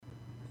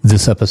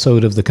This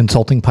episode of the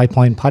Consulting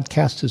Pipeline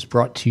Podcast is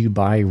brought to you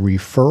by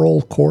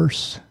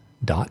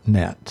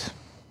referralcourse.net.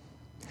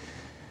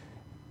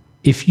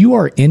 If you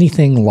are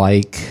anything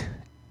like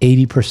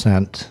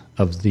 80%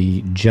 of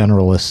the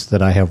generalists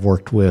that I have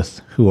worked with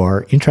who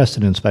are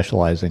interested in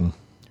specializing,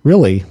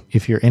 really,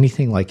 if you're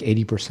anything like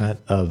 80%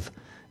 of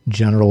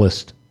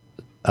generalist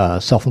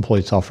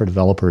self-employed software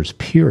developers,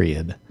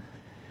 period,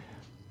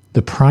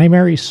 the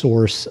primary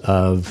source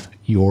of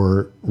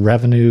your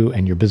revenue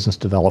and your business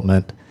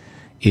development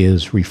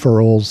is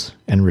referrals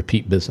and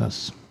repeat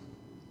business.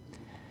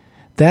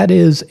 That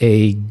is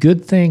a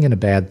good thing and a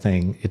bad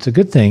thing. It's a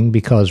good thing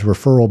because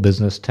referral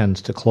business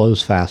tends to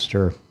close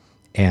faster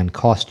and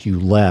cost you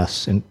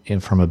less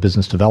from a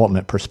business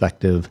development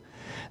perspective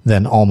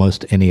than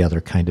almost any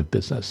other kind of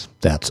business.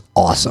 That's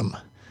awesome.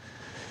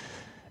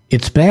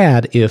 It's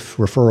bad if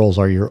referrals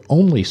are your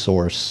only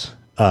source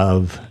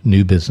of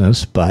new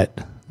business,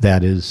 but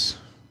that is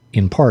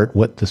in part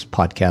what this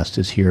podcast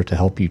is here to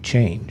help you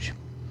change.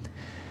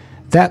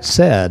 That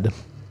said,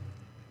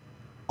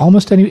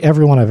 almost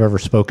everyone I've ever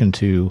spoken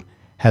to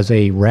has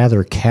a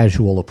rather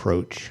casual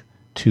approach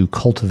to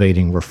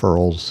cultivating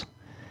referrals,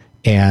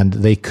 and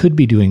they could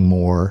be doing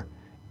more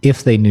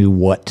if they knew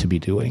what to be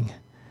doing.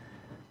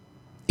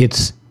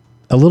 It's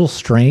a little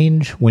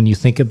strange when you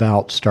think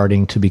about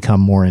starting to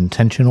become more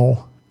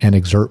intentional and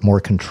exert more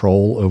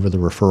control over the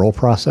referral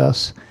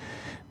process,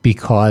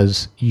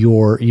 because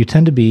you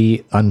tend to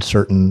be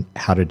uncertain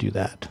how to do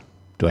that.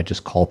 Do I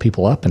just call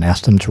people up and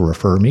ask them to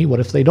refer me?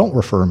 What if they don't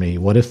refer me?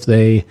 What if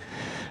they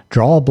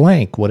draw a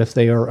blank? What if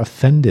they are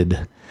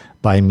offended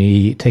by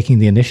me taking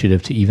the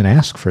initiative to even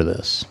ask for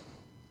this?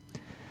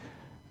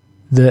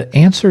 The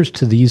answers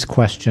to these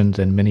questions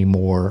and many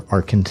more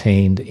are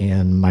contained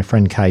in my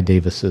friend Kai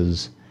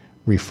Davis's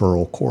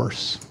referral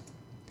course.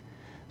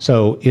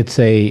 So it's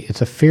a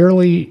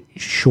fairly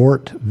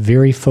short,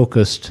 very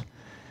focused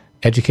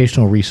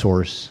educational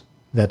resource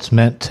that's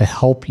meant to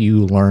help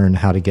you learn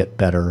how to get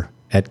better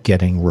at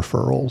getting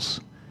referrals.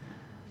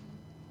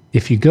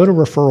 If you go to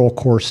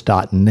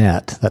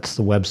referralcourse.net, that's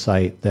the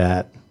website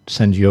that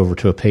sends you over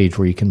to a page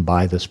where you can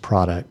buy this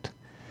product.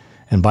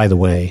 And by the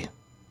way,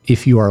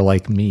 if you are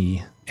like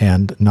me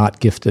and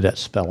not gifted at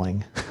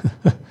spelling,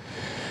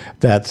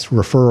 that's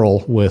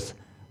referral with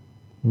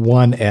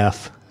one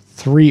F,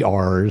 three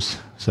R's,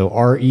 so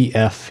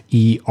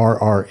REFERRAL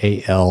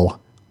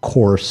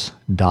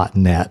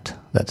course.net.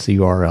 That's the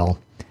URL.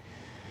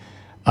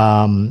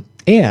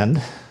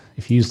 And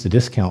if you use the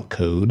discount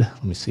code,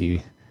 let me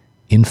see,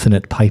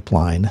 Infinite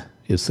Pipeline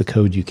is the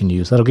code you can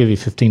use. That'll give you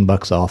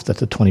 $15 off.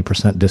 That's a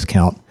 20%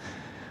 discount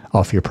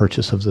off your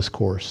purchase of this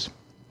course.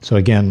 So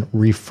again,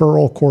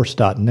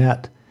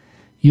 referralcourse.net.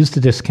 Use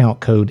the discount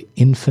code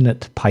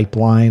Infinite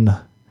Pipeline,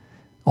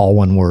 all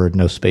one word,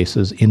 no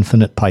spaces,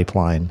 Infinite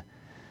Pipeline,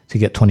 to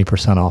get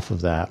 20% off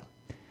of that.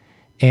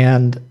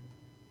 And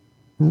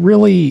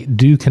really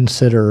do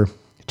consider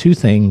two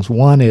things.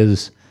 One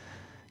is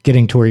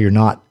getting to where you're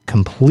not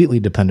completely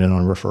dependent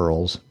on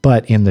referrals,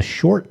 but in the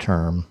short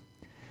term,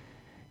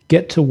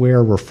 get to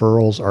where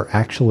referrals are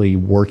actually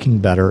working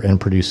better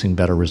and producing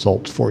better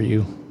results for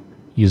you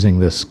using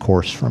this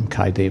course from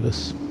Kai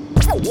Davis.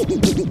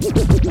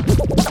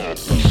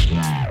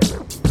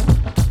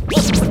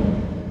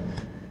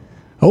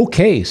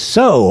 Okay,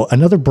 so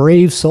another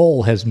brave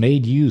soul has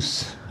made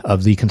use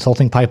of the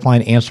Consulting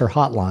Pipeline Answer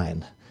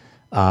Hotline.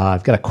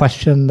 I've got a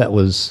question that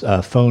was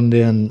phoned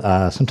in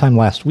sometime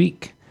last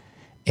week,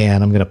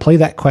 and I'm going to play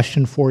that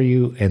question for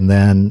you and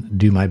then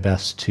do my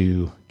best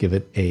to give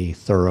it a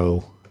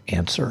thorough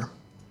answer.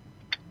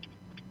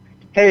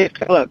 Hey,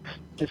 Philip.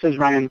 This is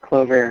Ryan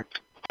Clover.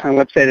 My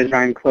website is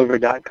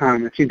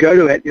ryanclover.com. If you go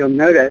to it, you'll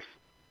notice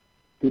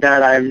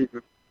that I'm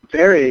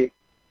very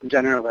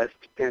generalist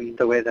in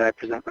the way that I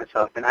present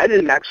myself. And I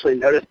didn't actually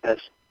notice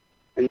this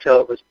until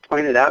it was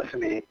pointed out to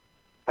me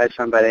by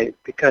somebody,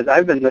 because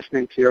I've been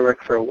listening to your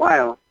work for a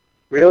while,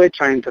 really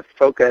trying to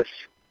focus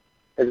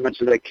as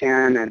much as I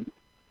can. And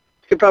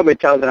you can probably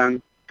tell that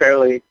I'm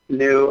fairly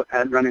new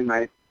at running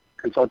my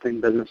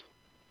consulting business,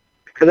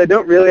 because I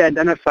don't really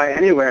identify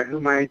anywhere who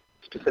my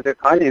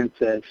specific audience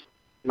is,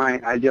 my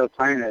ideal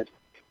client is.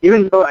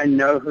 Even though I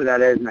know who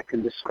that is and I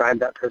can describe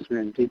that person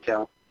in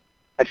detail,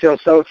 I feel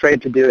so afraid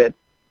to do it.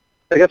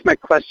 So I guess my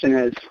question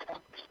is,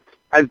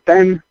 I've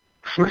been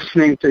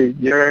listening to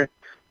your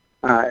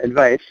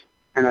advice,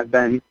 and I've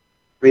been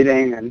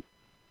reading and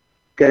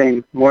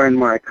getting more and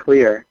more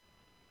clear,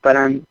 but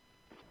I'm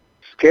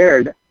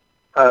scared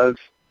of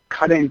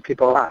cutting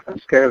people off. I'm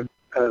scared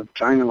of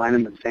drawing a line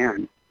in the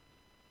sand.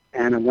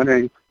 And I'm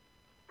wondering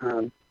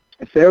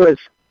if there was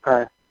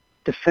a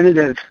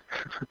definitive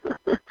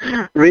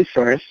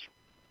resource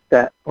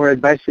or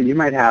advice that you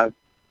might have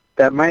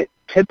that might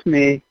tip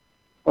me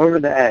over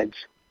the edge,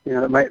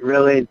 that might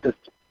really just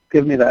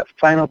give me that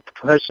final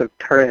push of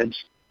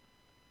courage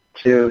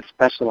to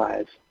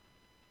specialize.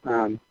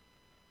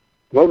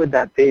 What would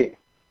that be?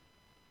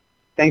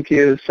 Thank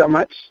you so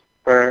much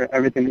for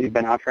everything that you've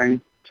been offering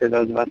to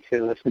those of us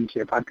who listen to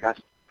your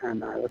podcast,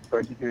 and I look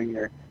forward to hearing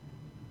your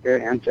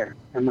answer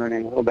and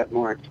learning a little bit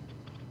more.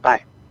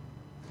 Bye.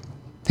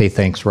 Hey,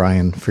 thanks,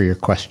 Ryan, for your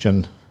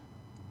question.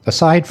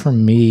 Aside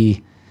from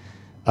me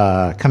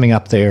coming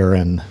up there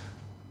and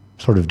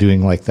sort of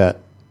doing like that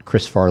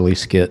Chris Farley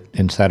skit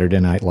in Saturday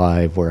Night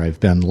Live where I've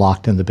been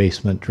locked in the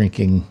basement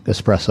drinking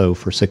espresso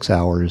for 6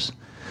 hours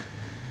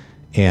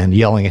and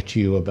yelling at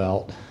you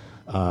about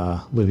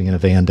living in a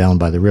van down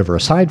by the river.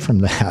 Aside from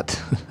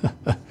that,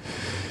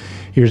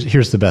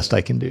 here's the best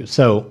I can do.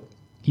 So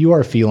you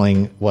are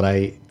feeling what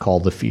I call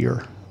the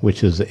fear,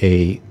 which is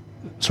a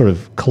sort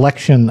of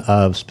collection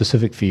of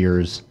specific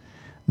fears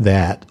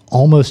that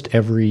almost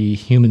every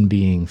human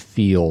being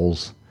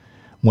feels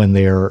when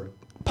they're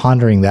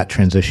pondering that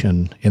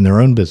transition in their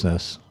own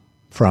business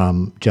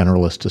from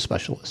generalist to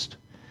specialist.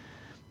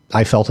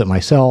 I felt it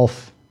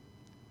myself.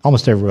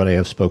 Almost everybody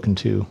I've spoken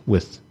to,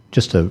 with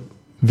just a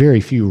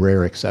very few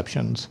rare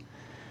exceptions,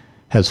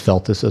 has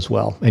felt this as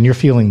well. And you're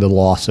feeling the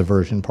loss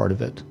aversion part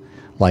of it.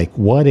 Like,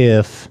 what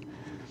if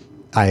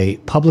I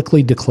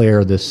publicly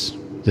declare this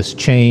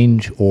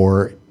change,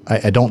 or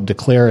I don't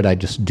declare it, I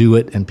just do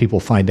it, and people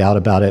find out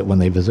about it when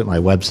they visit my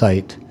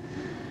website,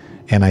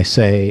 and I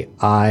say,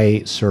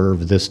 I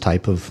serve this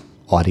type of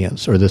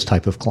audience or this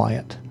type of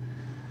client.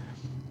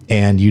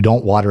 And you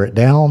don't water it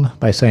down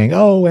by saying,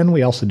 oh, and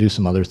we also do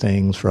some other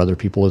things for other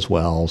people as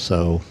well.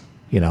 So,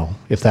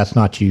 if that's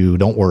not you,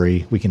 don't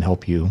worry, we can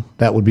help you.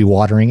 That would be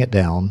watering it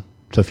down.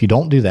 So if you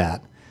don't do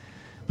that,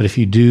 but if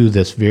you do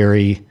this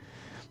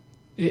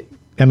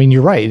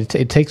you're right,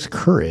 it takes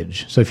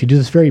courage. So if you do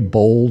this very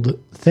bold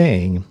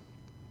thing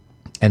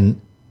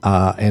and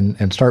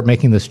start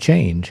making this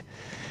change,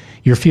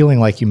 you're feeling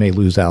like you may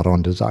lose out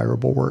on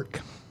desirable work.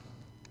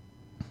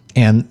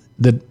 And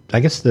I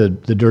guess the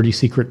dirty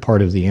secret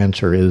part of the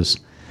answer is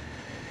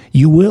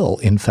you will,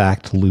 in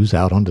fact, lose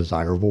out on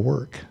desirable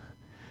work.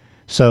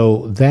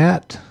 So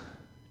that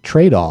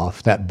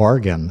trade-off, that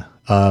bargain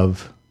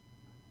of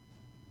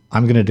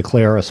I'm going to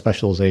declare a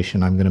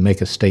specialization, I'm going to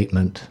make a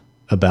statement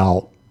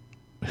about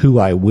who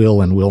I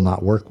will and will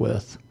not work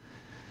with,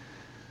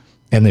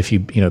 and if you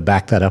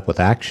back that up with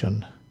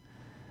action,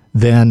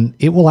 then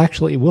it will have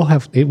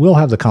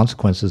the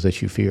consequences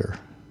that you fear.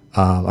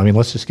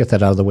 Let's just get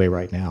that out of the way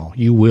right now.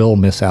 You will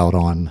miss out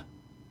on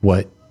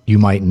what you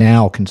might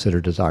now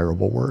consider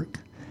desirable work.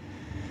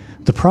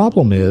 The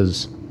problem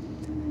is,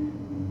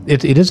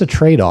 it is a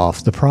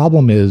trade-off. The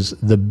problem is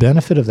the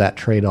benefit of that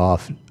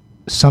trade-off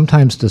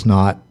sometimes does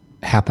not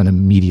happen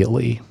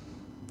immediately.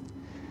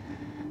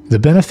 The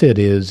benefit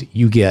is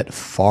you get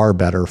far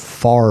better,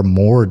 far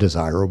more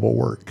desirable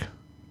work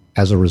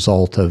as a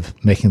result of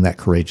making that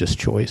courageous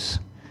choice.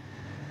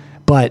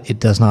 But it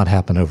does not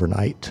happen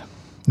overnight.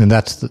 And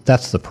that's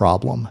the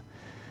problem.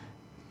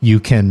 You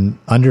can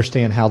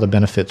understand how the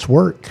benefits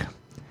work.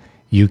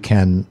 You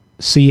can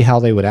see how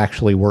they would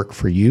actually work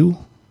for you.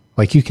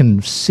 Like, you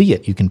can see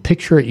it, you can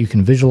picture it, you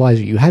can visualize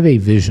it. You have a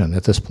vision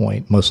at this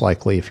point, most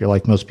likely, if you're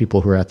like most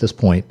people who are at this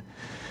point.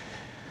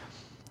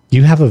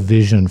 You have a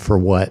vision for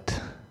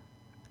what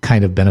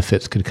kind of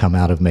benefits could come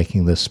out of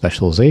making this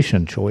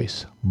specialization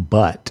choice,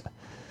 but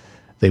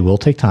they will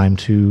take time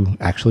to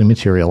actually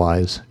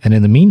materialize. And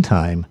in the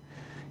meantime,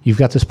 you've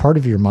got this part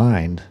of your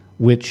mind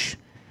which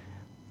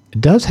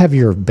does have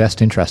your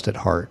best interest at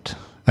heart.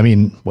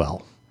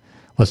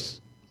 Let's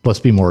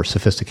be more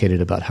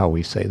sophisticated about how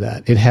we say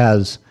that. It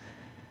has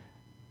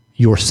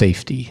your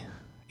safety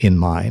in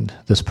mind,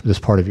 this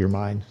part of your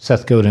mind.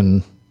 Seth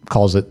Godin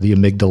calls it the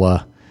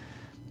amygdala.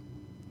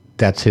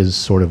 That's his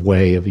sort of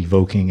way of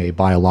evoking a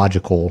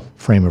biological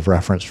frame of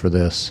reference for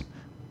this.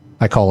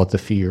 I call it the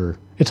fear.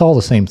 It's all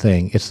the same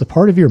thing. It's the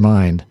part of your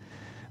mind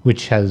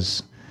which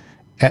has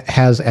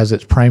as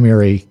its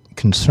primary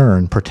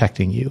concern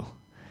protecting you.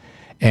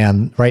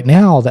 And right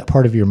now, that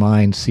part of your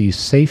mind sees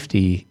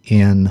safety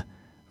in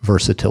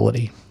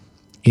versatility,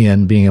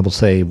 in being able to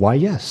say, why,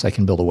 yes, I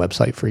can build a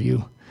website for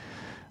you.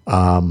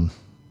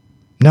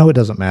 No, it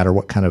doesn't matter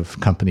what kind of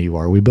company you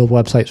are. We build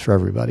websites for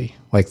everybody.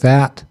 Like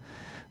that,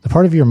 the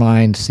part of your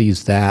mind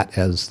sees that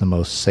as the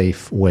most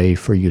safe way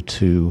for you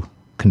to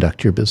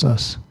conduct your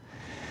business.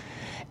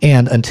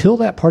 And until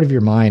that part of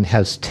your mind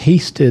has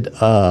tasted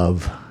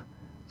of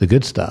the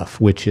good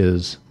stuff, which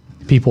is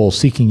people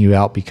seeking you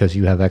out because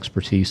you have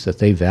expertise that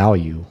they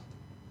value,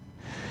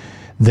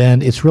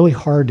 then it's really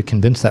hard to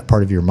convince that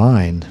part of your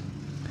mind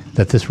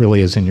that this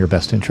really is in your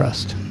best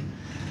interest.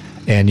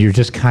 And you're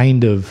just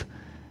kind of,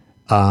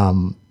 I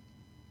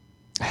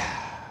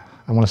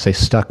want to say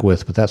stuck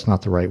with, but that's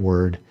not the right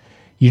word.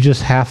 You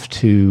just have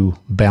to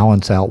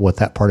balance out what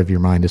that part of your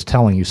mind is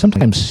telling you,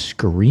 sometimes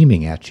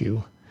screaming at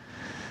you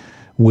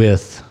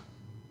with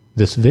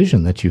this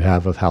vision that you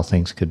have of how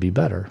things could be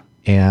better.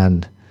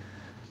 And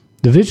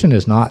the vision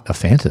is not a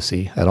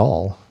fantasy at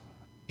all.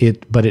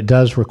 But it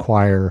does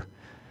require,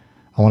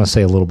 I want to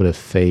say, a little bit of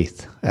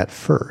faith at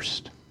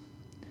first.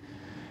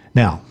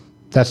 Now,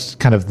 that's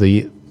kind of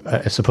the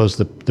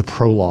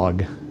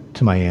prologue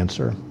to my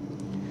answer.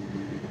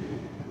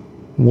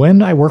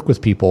 When I work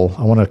with people,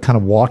 I want to kind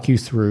of walk you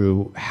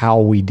through how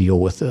we deal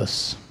with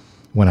this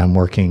when I'm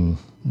working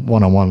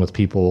one-on-one with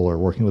people or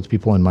working with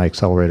people in my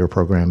accelerator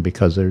program,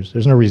 because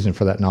there's no reason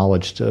for that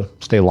knowledge to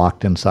stay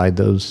locked inside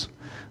those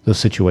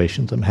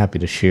situations. I'm happy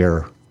to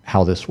share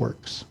how this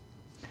works.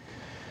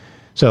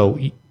 So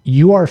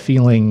you are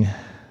feeling,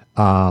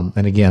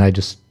 and again,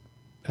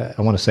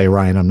 I want to say,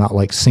 Ryan, I'm not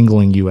like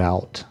singling you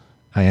out.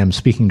 I am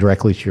speaking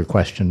directly to your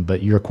question,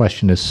 but your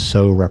question is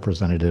so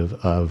representative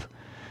of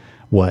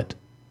what,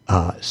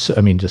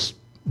 just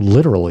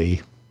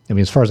literally,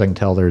 as far as I can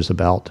tell, there's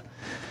about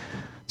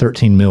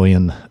 13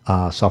 million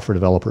software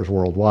developers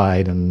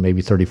worldwide, and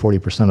maybe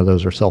 30-40% of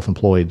those are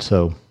self-employed.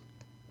 So,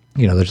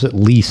 there's at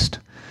least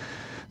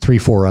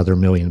 3-4 other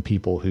million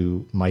people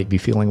who might be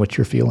feeling what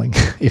you're feeling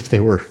if they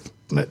were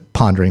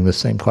pondering the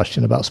same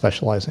question about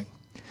specializing.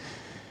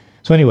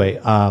 So anyway,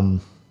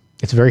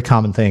 it's a very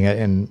common thing,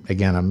 and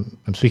again,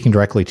 I'm speaking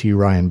directly to you,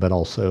 Ryan, but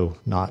also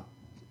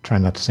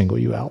trying not to single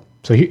you out.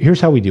 So here's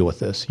how we deal with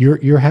this.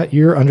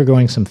 You're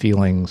undergoing some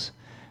feelings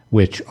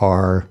which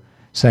are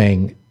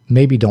saying,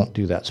 maybe don't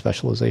do that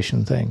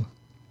specialization thing.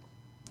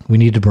 We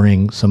need to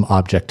bring some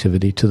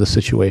objectivity to the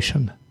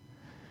situation.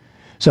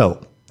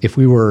 So if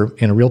we were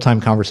in a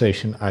real-time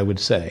conversation, I would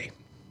say,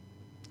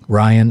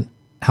 Ryan,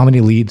 how many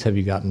leads have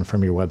you gotten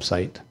from your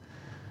website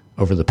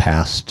over the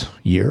past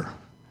year?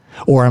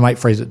 Or I might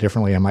phrase it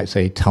differently. I might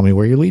say, tell me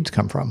where your leads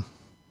come from.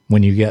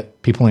 When you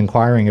get people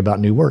inquiring about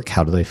new work,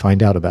 how do they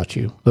find out about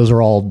you? Those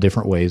are all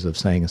different ways of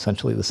saying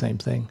essentially the same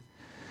thing.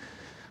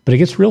 But it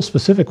gets real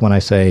specific when I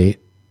say,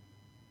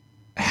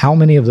 how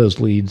many of those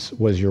leads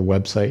was your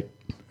website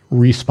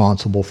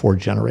responsible for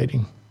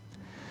generating?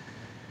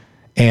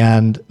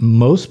 And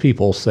most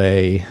people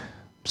say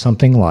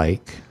something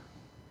like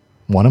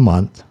 1 a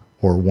month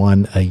or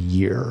 1 a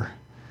year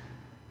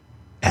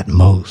at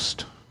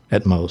most.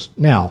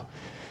 Now,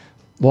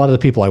 a lot of the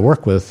people I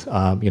work with,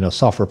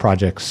 software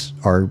projects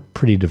are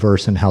pretty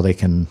diverse in how they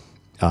can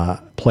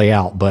play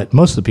out. But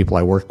most of the people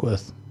I work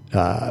with,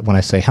 when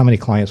I say how many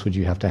clients would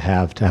you have to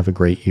have a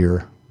great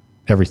year,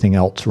 everything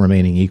else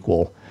remaining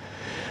equal,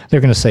 they're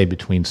going to say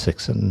between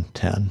 6 and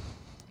 10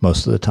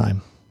 most of the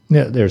time.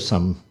 Yeah, there's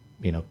some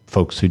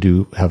folks who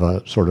do have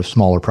a sort of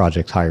smaller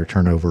projects, higher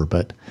turnover,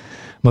 but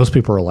most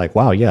people are like,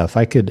 wow, yeah, if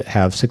I could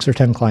have 6 or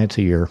 10 clients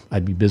a year,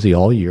 I'd be busy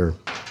all year,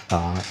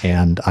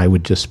 and I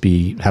would just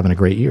be having a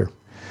great year,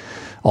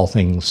 all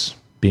things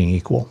being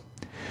equal.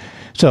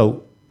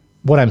 So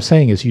what I'm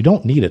saying is you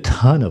don't need a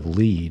ton of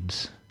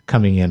leads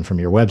coming in from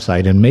your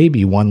website, and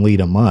maybe 1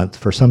 lead a month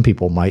for some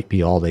people might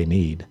be all they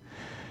need.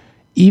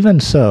 Even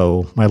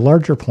so, my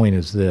larger point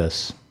is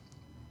this.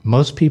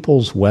 Most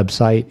people's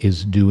website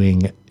is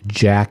doing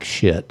jack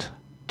shit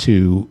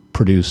to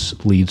produce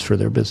leads for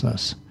their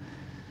business.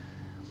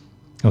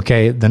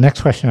 Okay, the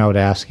next question I would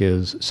ask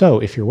is, so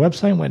if your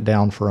website went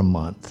down for a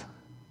month,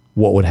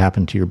 what would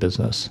happen to your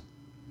business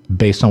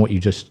based on what you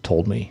just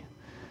told me?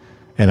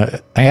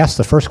 And I asked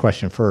the first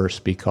question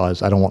first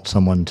because I don't want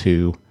someone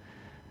to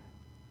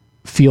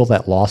feel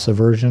that loss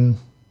aversion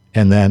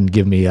and then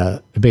give me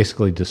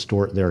basically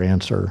distort their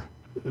answer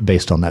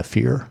based on that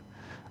fear.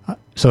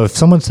 So if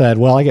someone said,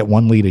 well, I get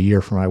 1 lead a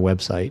year from my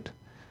website,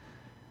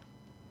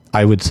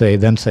 I would say,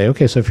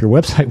 okay, so if your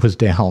website was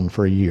down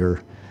for a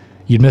year,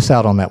 you'd miss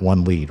out on that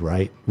 1 lead,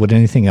 right? Would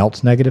anything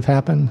else negative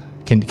happen?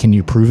 Can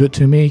you prove it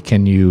to me?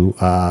 Can you,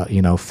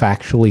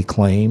 factually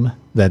claim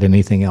that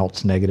anything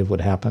else negative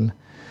would happen?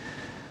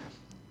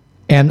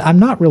 And I'm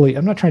not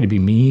trying to be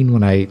mean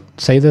when I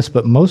say this,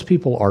 but most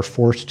people are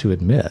forced to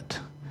admit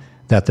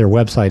that their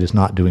website is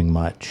not doing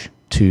much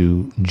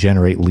to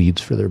generate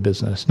leads for their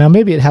business. Now,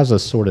 maybe it has a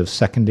sort of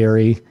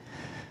secondary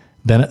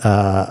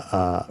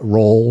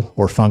role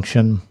or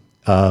function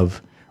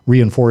of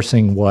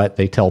reinforcing what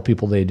they tell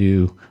people they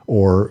do,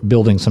 or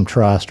building some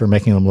trust, or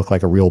making them look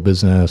like a real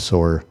business,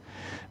 or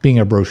being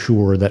a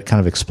brochure that kind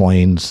of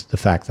explains the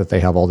fact that they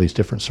have all these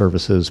different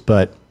services.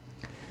 But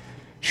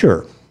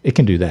sure, it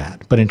can do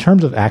that. But in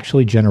terms of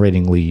actually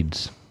generating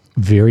leads,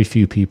 very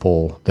few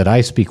people that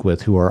I speak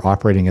with who are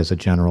operating as a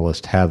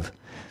generalist have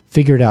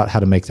figured out how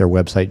to make their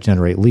website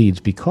generate leads,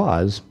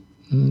 because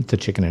it's a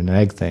chicken and an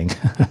egg thing.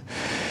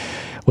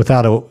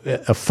 Without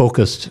a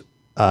focused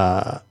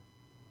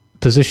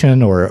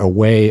position or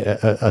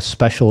a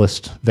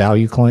specialist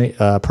value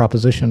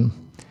proposition,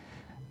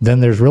 then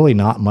there's really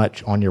not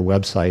much on your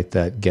website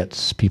that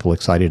gets people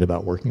excited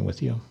about working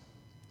with you.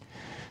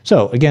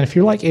 So again, if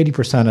you're like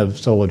 80% of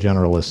solo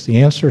generalists,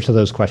 the answer to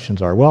those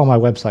questions are, well, my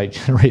website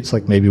generates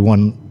like maybe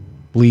 1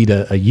 lead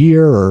a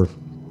year, or,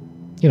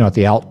 at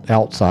the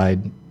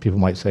outside, people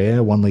might say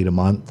 1 lead a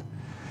month.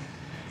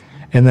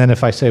 And then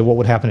if I say, what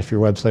would happen if your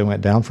website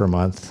went down for a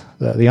month?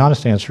 The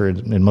honest answer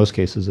in most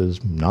cases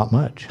is not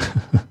much.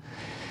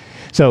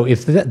 So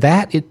if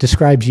it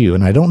describes you,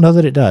 and I don't know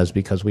that it does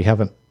because I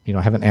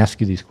haven't asked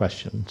you these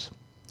questions.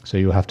 So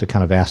you'll have to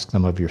kind of ask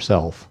them of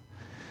yourself.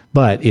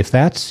 But if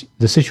that's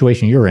the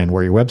situation you're in,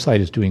 where your website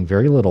is doing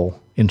very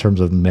little in terms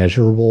of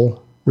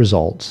measurable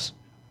results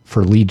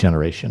for lead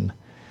generation,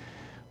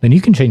 then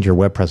you can change your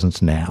web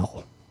presence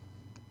now.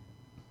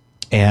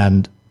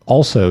 And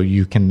also,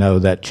 you can know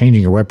that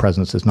changing your web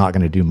presence is not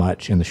going to do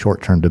much in the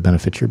short term to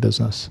benefit your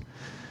business.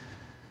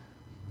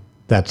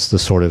 that's the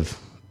sort of,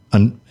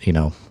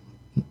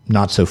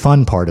 not so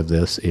fun part of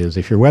this is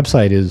if your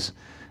website is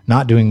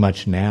not doing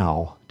much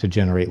now to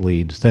generate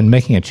leads, then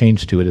making a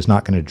change to it is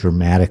not going to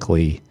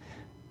dramatically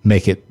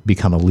make it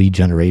become a lead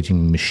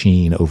generating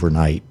machine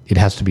overnight. It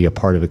has to be a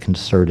part of a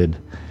concerted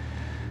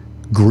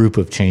group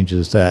of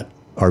changes that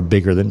are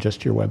bigger than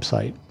just your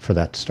website for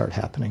that to start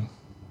happening.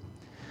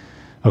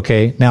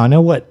 Okay, now I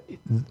know what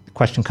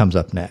question comes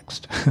up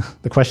next.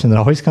 The question that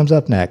always comes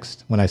up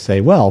next when I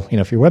say, well,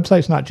 if your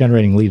website's not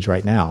generating leads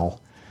right now,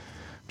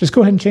 just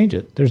go ahead and change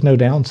it. There's no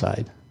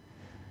downside.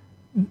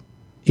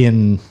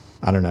 In,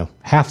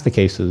 half the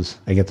cases,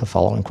 I get the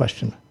following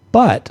question.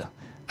 But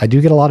I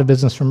do get a lot of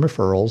business from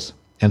referrals.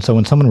 And so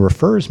when someone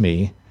refers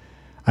me,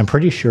 I'm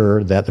pretty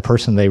sure that the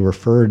person they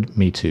referred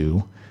me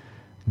to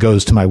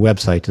goes to my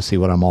website to see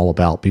what I'm all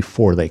about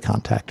before they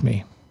contact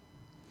me.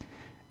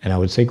 And I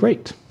would say,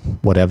 great.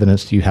 What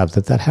evidence do you have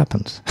that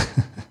happens?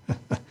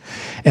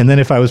 And then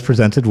if I was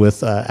presented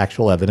with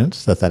actual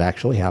evidence that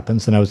actually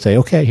happens, then I would say,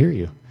 okay, I hear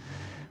you.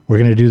 We're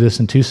going to do this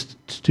in two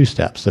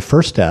steps. The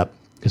first step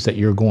is that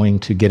you're going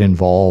to get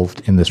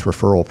involved in this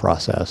referral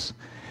process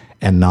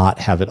and not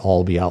have it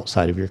all be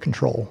outside of your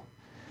control.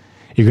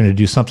 You're going to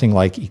do something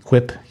like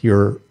equip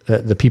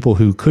the people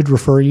who could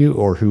refer you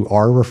or who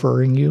are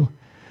referring you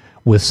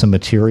with some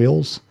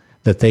materials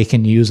that they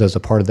can use as a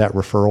part of that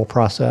referral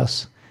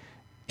process.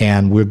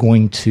 And we're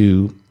going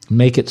to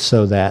make it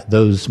so that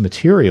those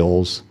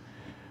materials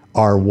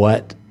are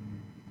what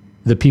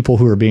the people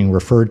who are being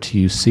referred to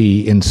you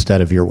see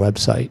instead of your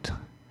website.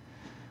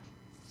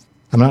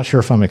 I'm not sure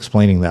if I'm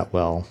explaining that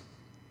well.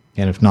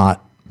 And if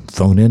not,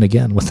 phone in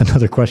again with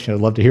another question. I'd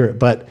love to hear it.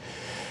 But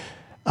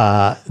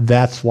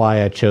that's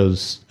why I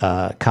chose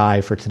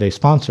Kai for today's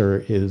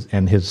sponsor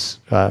and his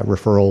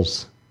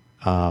referrals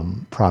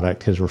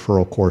product, his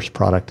referral course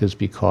product, is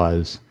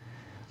because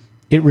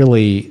it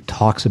really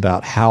talks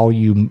about how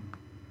you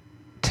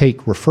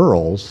take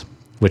referrals,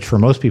 which for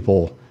most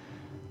people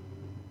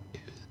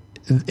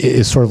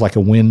is sort of like a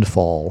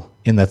windfall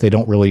in that they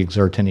don't really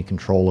exert any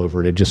control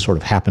over it. It just sort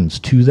of happens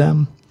to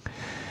them.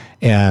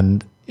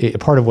 And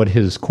part of what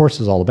his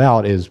course is all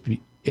about is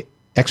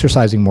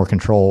exercising more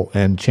control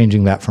and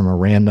changing that from a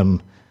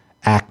random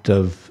act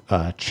of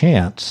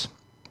chance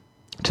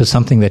to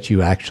something that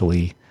you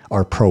actually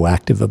are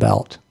proactive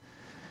about.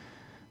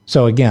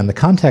 So again, the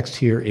context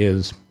here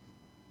is,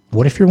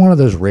 what if you're one of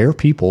those rare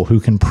people who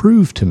can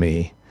prove to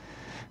me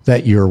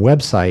that your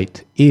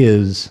website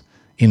is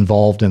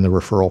involved in the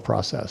referral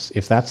process?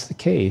 If that's the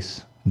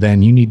case,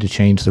 then you need to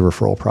change the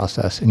referral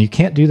process. And you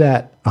can't do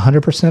that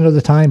 100% of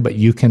the time, but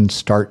you can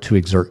start to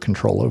exert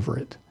control over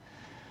it.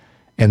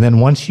 And then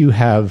once you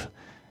have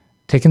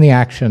taken the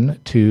action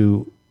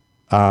to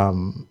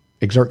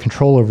exert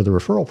control over the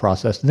referral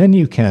process, then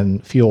you can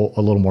feel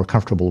a little more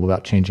comfortable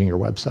about changing your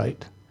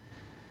website.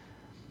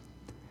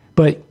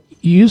 But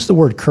you use the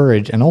word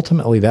courage, and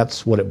ultimately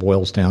that's what it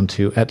boils down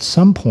to. At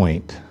some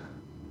point,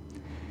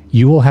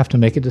 you will have to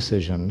make a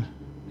decision,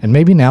 and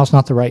maybe now's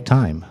not the right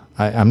time.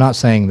 I'm not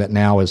saying that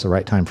now is the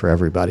right time for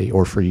everybody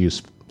or for you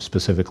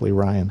specifically,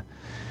 Ryan.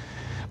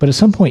 But at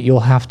some point,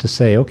 you'll have to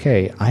say,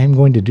 okay, I am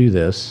going to do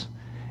this.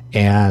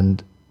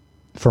 And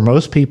for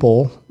most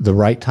people, the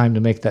right time to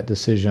make that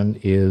decision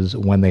is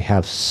when they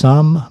have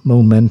some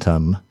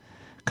momentum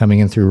coming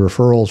in through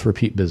referrals,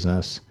 repeat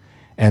business,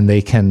 and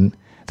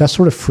that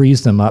sort of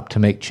frees them up to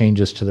make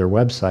changes to their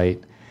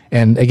website.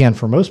 And again,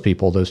 for most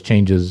people, those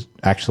changes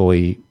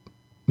actually,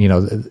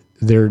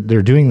 they're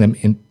doing them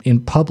in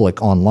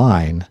public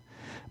online,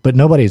 but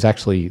nobody's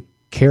actually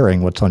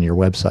caring what's on your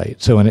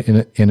website. So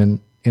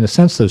in a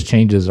sense, those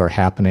changes are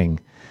happening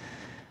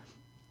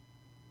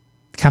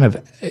kind of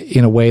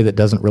in a way that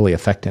doesn't really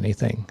affect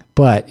anything.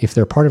 But if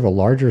they're part of a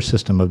larger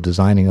system of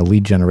designing a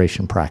lead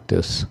generation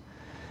practice,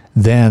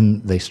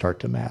 then they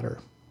start to matter.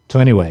 So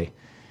anyway,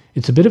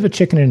 it's a bit of a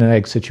chicken and an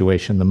egg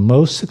situation. The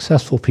most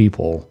successful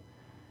people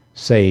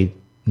say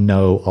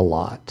no a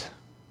lot.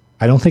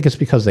 I don't think it's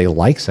because they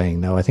like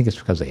saying no. I think it's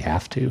because they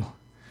have to.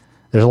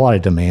 There's a lot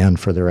of demand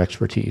for their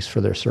expertise,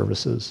 for their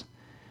services.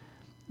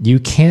 You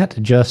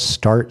can't just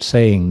start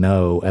saying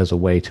no as a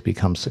way to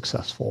become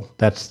successful.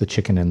 That's the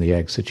chicken and the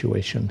egg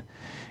situation.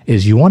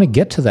 Is you want to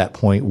get to that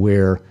point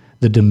where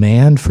the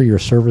demand for your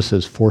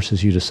services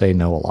forces you to say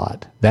no a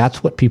lot.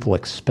 That's what people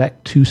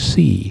expect to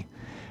see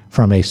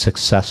from a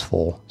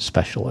successful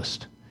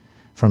specialist,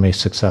 from a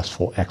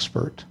successful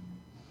expert.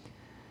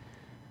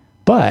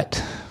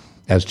 But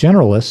as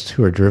generalists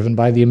who are driven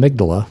by the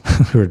amygdala,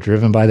 who are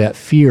driven by that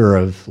fear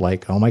of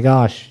like, oh my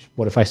gosh,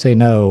 what if I say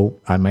no?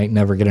 I might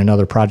never get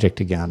another project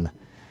again.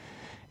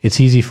 It's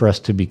easy for us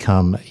to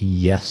become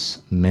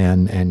yes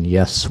men and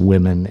yes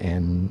women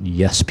and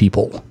yes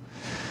people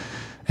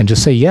and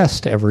just say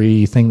yes to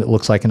everything that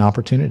looks like an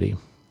opportunity.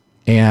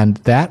 And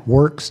that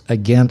works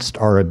against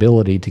our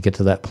ability to get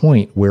to that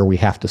point where we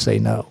have to say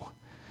no.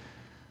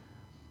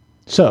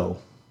 So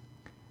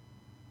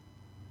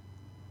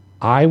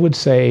I would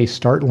say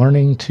start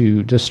learning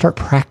to just start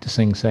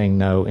practicing saying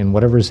no in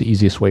whatever is the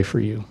easiest way for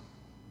you.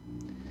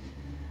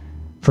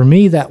 For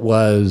me, that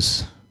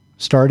was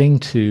starting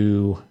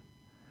to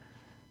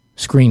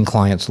screen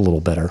clients a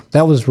little better.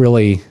 That was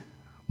really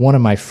one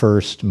of my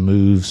first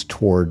moves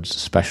towards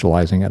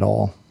specializing at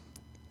all,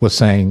 was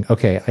saying,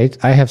 okay,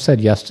 I have said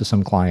yes to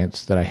some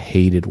clients that I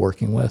hated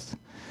working with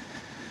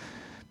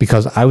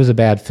because I was a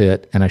bad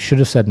fit and I should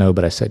have said no,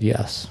 but I said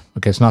yes.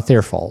 Okay, it's not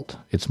their fault.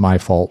 It's my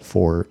fault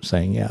for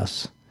saying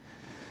yes.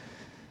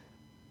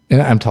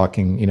 And I'm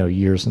talking,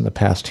 years in the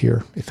past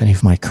here. If any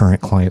of my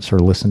current clients are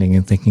listening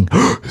and thinking,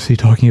 is he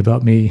talking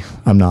about me?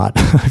 I'm not.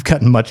 I've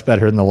gotten much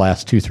better in the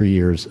last 2-3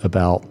 years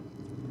about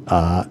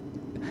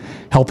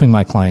helping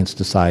my clients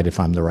decide if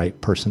I'm the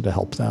right person to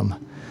help them.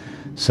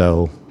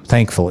 So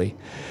thankfully.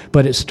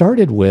 But it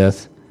started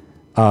with,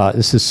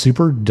 this is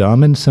super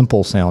dumb and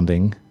simple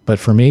sounding, but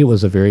for me it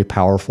was a very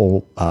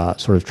powerful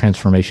sort of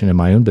transformation in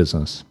my own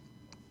business.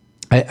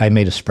 I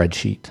made a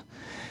spreadsheet.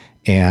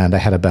 And I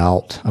had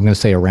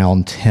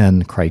around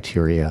 10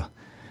 criteria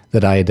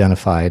that I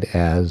identified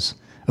as,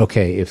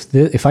 okay,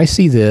 if I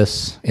see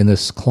this in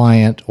this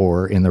client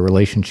or in the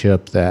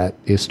relationship that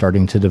is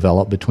starting to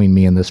develop between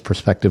me and this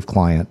prospective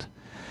client,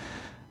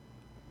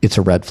 it's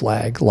a red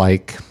flag.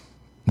 Like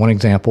one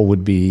example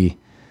would be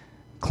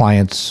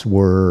clients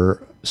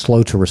were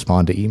slow to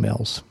respond to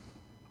emails.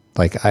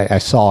 Like I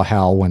saw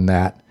how when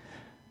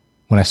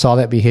I saw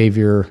that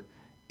behavior,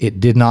 it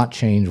did not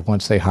change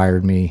once they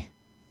hired me,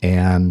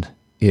 and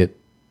it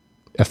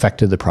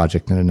affected the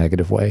project in a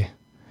negative way.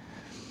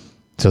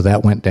 So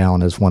that went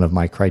down as one of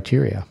my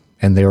criteria.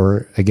 And there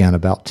were, again,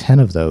 about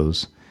 10 of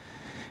those.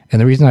 And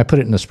the reason I put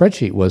it in a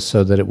spreadsheet was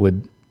so that it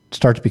would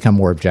start to become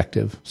more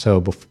objective. So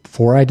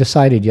before I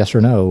decided yes or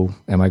no,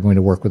 am I going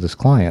to work with this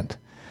client,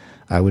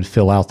 I would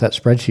fill out that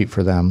spreadsheet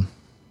for them.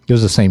 It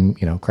was the same,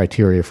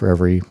 criteria for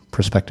every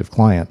prospective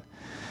client.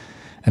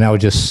 And I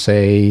would just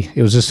say,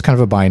 it was just kind of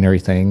a binary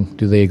thing.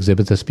 Do they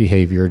exhibit this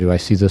behavior? Do I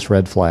see this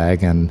red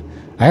flag? And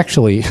I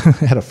actually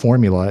had a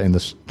formula in the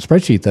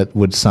spreadsheet that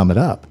would sum it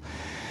up.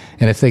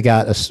 And if they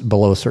got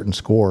below a certain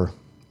score,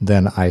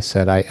 then I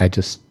said, I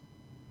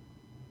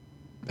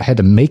had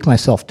to make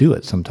myself do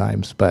it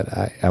sometimes, but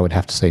I would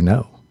have to say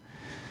no.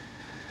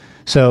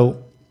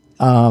 So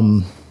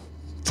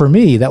for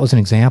me, that was an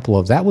example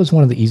of, that was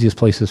one of the easiest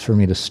places for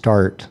me to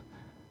start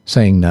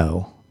saying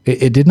no.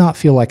 It did not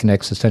feel like an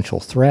existential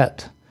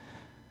threat.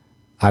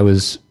 I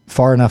was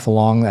far enough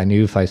along, I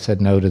knew if I said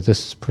no to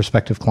this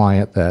prospective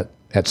client that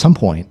at some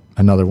point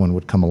another one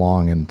would come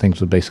along and things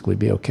would basically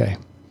be okay.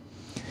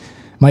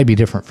 Might be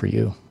different for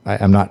you.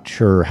 I'm not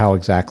sure how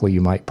exactly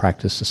you might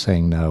practice the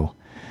saying no.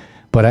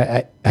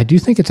 But I do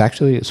think it's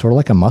actually sort of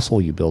like a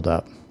muscle you build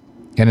up.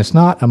 And it's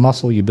not a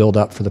muscle you build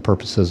up for the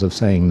purposes of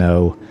saying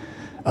no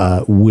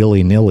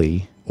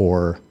willy-nilly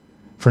or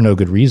for no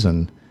good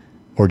reason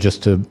or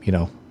just to,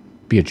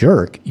 be a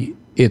jerk.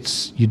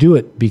 You do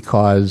it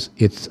because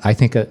I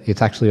think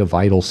it's actually a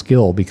vital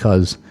skill,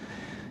 because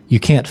you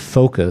can't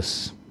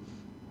focus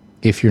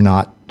if you're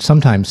not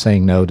sometimes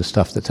saying no to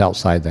stuff that's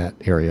outside that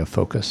area of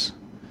focus.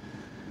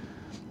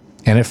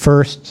 And at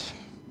first,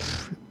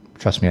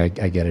 trust me, I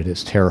get it,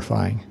 it's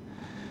terrifying.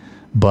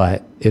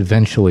 But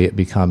eventually it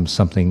becomes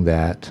something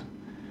that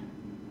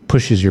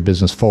pushes your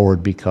business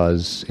forward,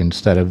 because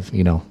instead of,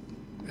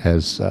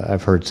 as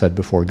I've heard said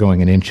before,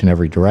 going an inch in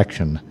every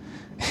direction,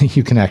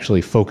 you can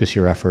actually focus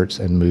your efforts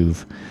and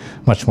move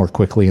much more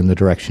quickly in the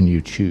direction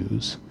you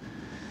choose.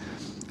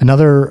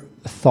 Another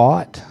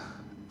thought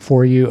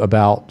for you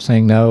about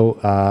saying no,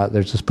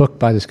 there's this book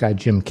by this guy,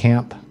 Jim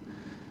Camp.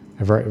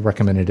 I've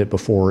recommended it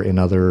before in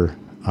other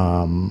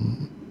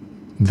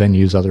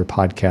venues, other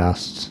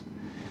podcasts.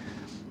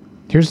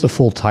 Here's the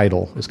full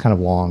title. It's kind of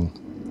long.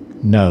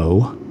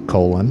 No,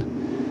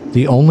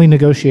 the only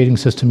negotiating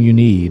system you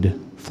need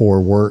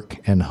for work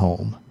and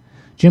home.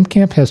 Jim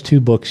Camp has 2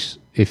 books.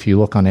 If you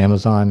look on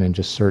Amazon and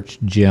just search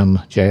Jim,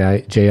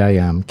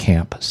 Jim,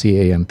 Camp,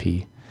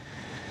 C-A-M-P.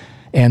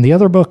 And the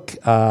other book,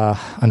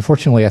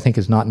 unfortunately, I think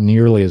is not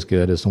nearly as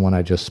good as the one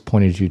I just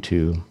pointed you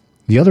to.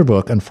 The other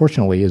book,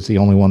 unfortunately, is the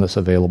only one that's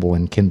available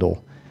in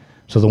Kindle.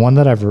 So the one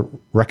that I've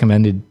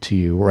recommended to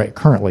you right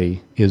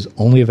currently is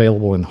only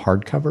available in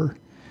hardcover.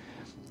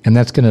 And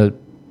that's going to,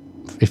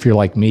 if you're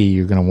like me,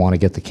 you're going to want to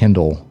get the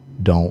Kindle.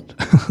 Don't.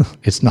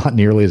 It's not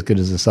nearly as good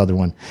as this other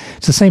one.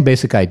 It's the same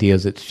basic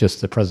ideas. It's just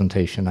the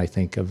presentation, I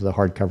think, of the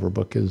hardcover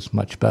book is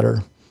much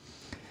better.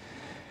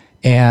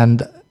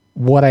 And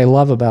what I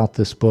love about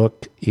this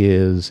book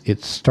is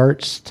it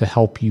starts to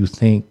help you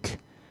think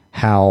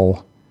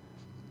how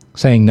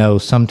saying no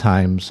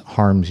sometimes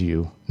harms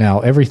you.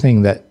 Now,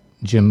 everything that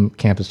Jim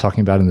Camp is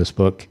talking about in this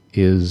book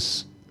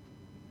is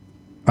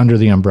under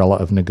the umbrella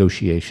of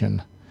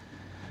negotiation,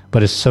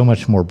 but it's so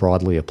much more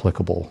broadly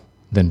applicable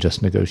than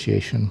just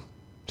negotiation.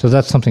 So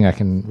that's something I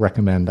can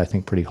recommend, I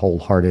think, pretty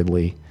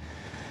wholeheartedly,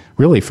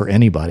 really for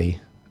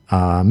anybody.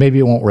 Maybe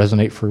it won't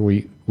resonate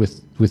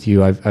with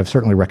you. I've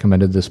certainly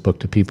recommended this book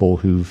to people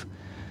who've,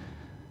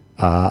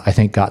 I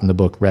think, gotten the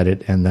book, read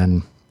it, and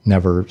then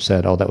never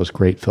said, "Oh, that was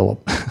great,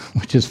 Philip,"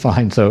 which is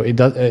fine. So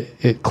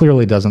it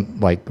clearly doesn't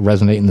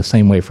resonate in the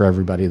same way for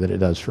everybody that it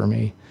does for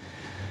me.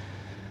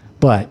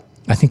 But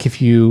I think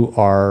if you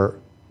are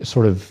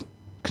sort of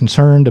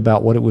concerned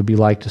about what it would be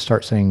like to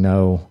start saying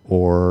no,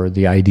 or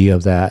the idea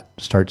of that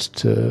starts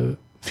to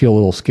feel a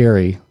little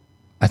scary,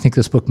 I think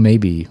this book may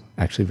be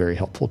actually very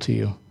helpful to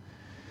you.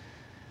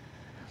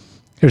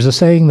 There's a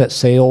saying that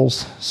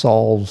sales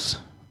solves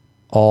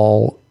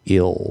all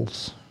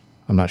ills.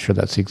 I'm not sure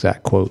that's the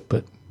exact quote,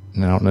 but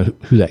I don't know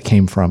who that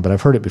came from, but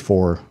I've heard it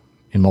before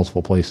in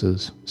multiple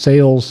places.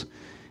 Sales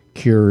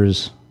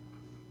cures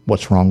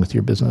what's wrong with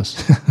your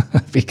business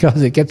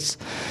because it gets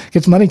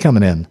money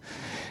coming in.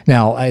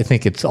 Now, I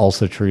think it's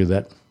also true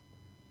that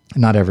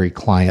not every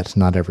client,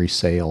 not every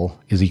sale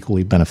is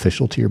equally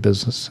beneficial to your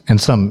business,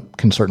 and some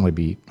can certainly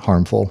be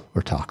harmful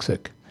or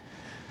toxic.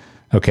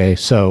 Okay,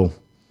 so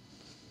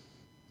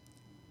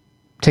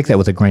take that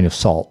with a grain of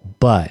salt.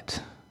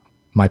 But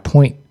my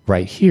point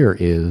right here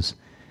is,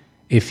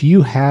 if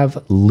you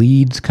have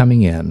leads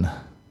coming in,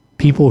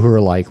 people who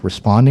are like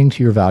responding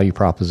to your value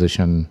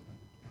proposition,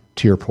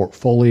 to your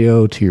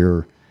portfolio, to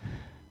your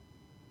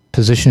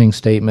positioning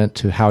statement,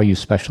 to how you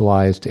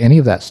specialize, to any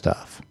of that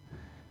stuff,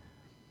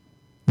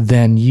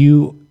 then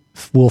you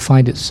will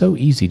find it so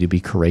easy to be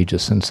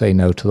courageous and say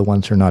no to the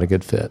ones who are not a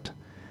good fit.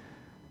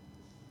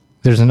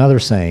 There's another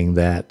saying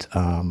that,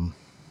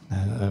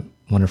 I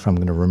wonder if I'm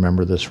going to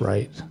remember this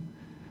right.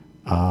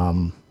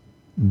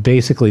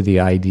 Basically, the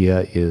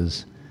idea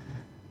is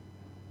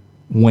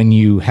when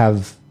you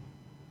have,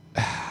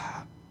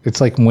 it's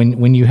like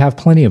when you have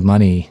plenty of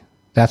money,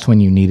 that's when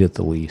you need it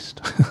the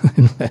least.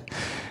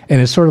 And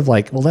it's sort of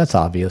like, well, that's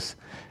obvious.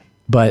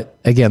 But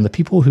again, the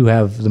people who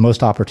have the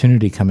most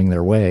opportunity coming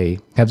their way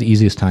have the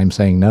easiest time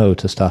saying no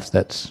to stuff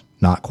that's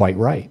not quite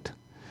right.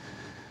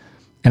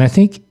 And I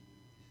think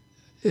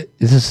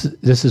this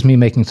is me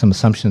making some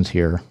assumptions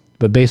here,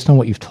 but based on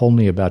what you've told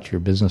me about your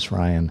business,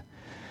 Ryan,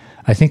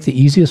 I think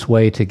the easiest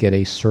way to get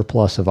a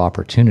surplus of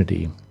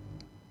opportunity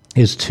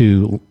is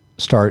to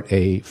start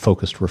a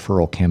focused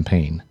referral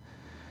campaign.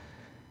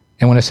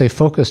 And when I say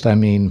focused, I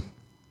mean,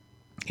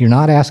 you're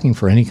not asking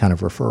for any kind of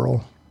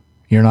referral.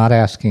 You're not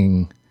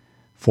asking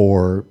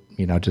for,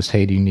 just,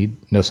 hey, do you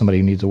know somebody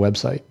who needs a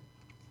website?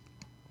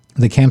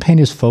 The campaign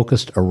is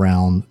focused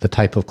around the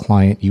type of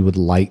client you would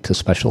like to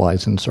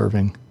specialize in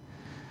serving.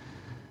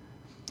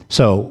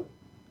 So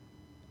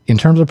in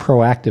terms of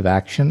proactive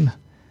action,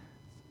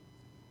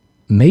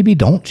 maybe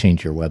don't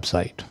change your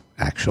website,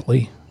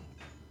 actually,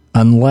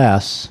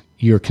 unless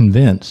you're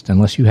convinced,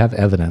 unless you have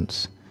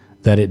evidence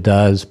that it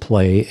does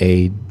play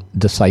a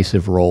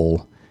decisive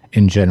role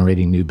in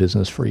generating new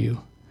business for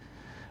you.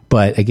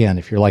 But again,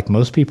 if you're like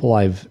most people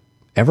I've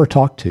ever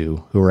talked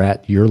to who are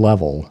at your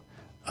level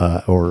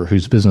or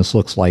whose business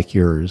looks like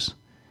yours,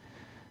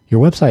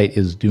 your website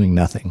is doing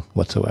nothing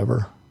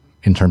whatsoever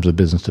in terms of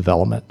business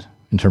development,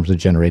 in terms of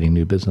generating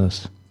new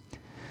business.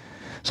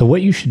 So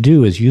what you should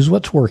do is use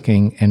what's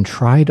working and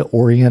try to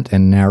orient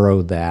and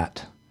narrow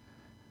that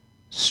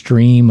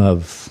stream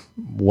of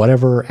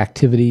whatever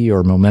activity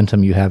or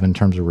momentum you have in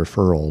terms of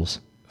referrals.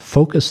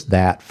 Focus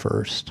that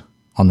first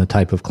on the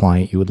type of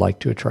client you would like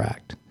to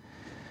attract.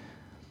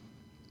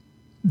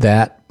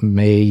 That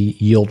may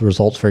yield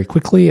results very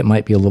quickly. It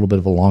might be a little bit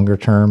of a longer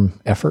term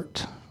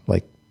effort,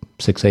 like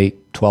 6,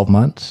 8, 12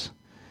 months.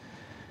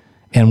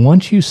 And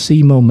once you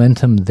see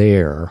momentum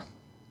there,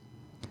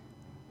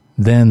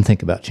 then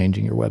think about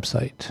changing your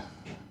website.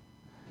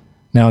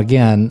 Now,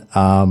 again,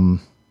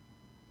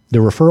 the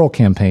referral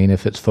campaign,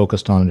 if it's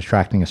focused on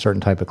attracting a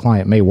certain type of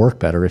client, may work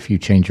better if you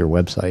change your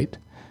website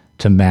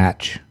to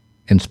match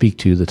and speak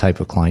to the type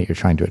of client you're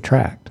trying to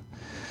attract.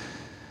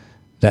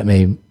 That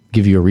may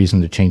give you a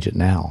reason to change it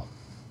now.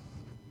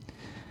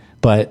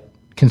 But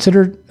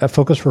consider a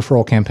focused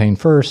referral campaign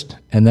first,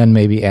 and then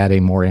maybe add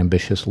a more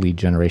ambitious lead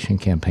generation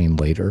campaign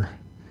later.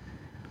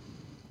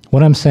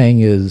 What I'm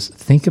saying is,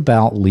 think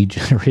about lead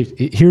generation.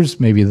 Here's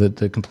maybe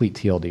the complete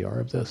TLDR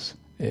of this,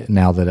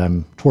 now that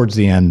I'm towards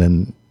the end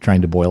and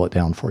trying to boil it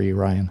down for you,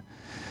 Ryan.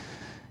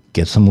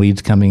 Get some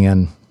leads coming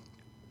in.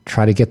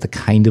 Try to get the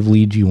kind of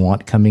leads you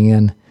want coming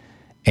in,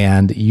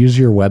 and use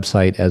your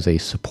website as a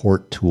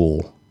support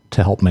tool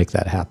to help make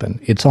that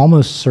happen. It's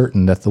almost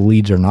certain that the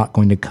leads are not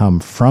going to come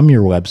from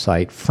your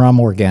website,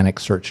 from organic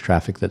search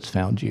traffic that's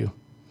found you.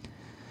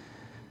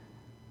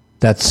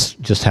 That's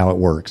just how it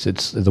works. The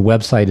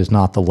website is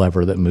not the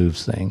lever that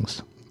moves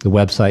things. The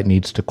website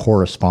needs to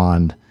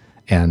correspond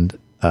and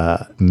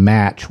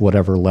match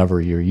whatever lever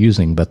you're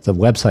using, but the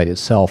website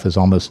itself is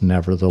almost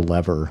never the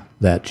lever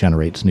that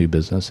generates new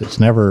business.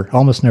 It's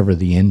almost never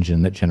the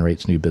engine that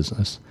generates new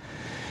business.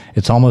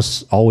 It's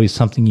almost always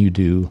something you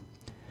do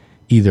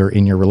either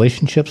in your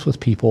relationships with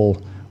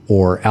people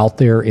or out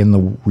there in the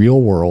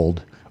real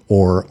world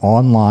or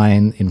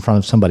online in front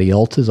of somebody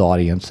else's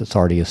audience that's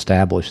already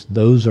established.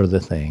 Those are the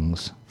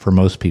things, for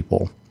most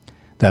people,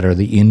 that are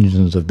the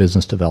engines of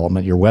business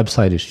development. Your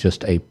website is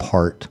just a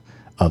part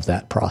of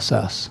that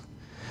process.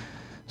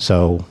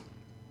 So,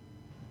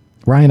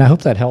 Ryan, I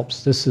hope that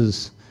helps. This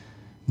is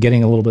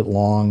getting a little bit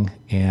long,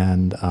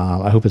 and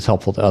I hope it's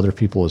helpful to other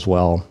people as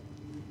well.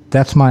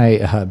 That's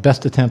my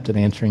best attempt at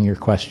answering your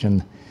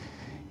question.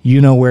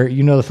 You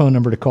know the phone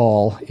number to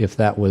call if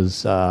that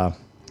was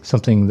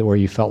something where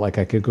you felt like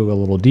I could go a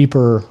little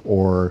deeper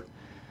or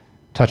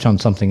touch on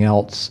something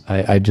else,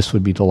 I just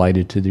would be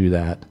delighted to do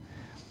that.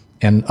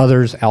 And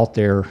others out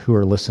there who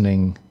are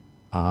listening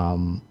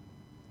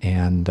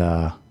and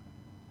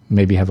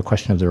maybe have a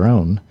question of their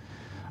own,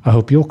 I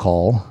hope you'll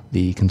call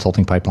the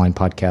Consulting Pipeline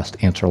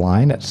Podcast answer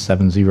line at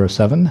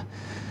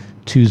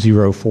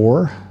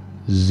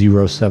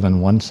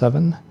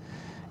 707-204-0717.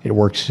 It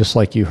works just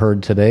like you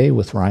heard today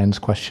with Ryan's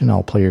question.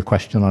 I'll play your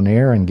question on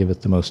air and give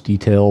it the most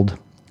detailed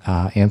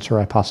answer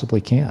I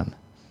possibly can.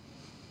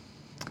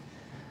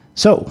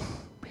 So,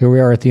 here we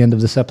are at the end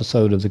of this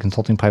episode of the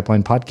Consulting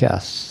Pipeline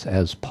Podcast.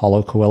 As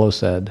Paulo Coelho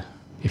said,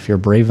 if you're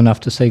brave enough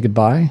to say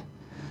goodbye,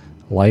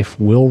 life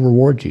will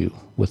reward you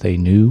with a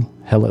new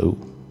hello.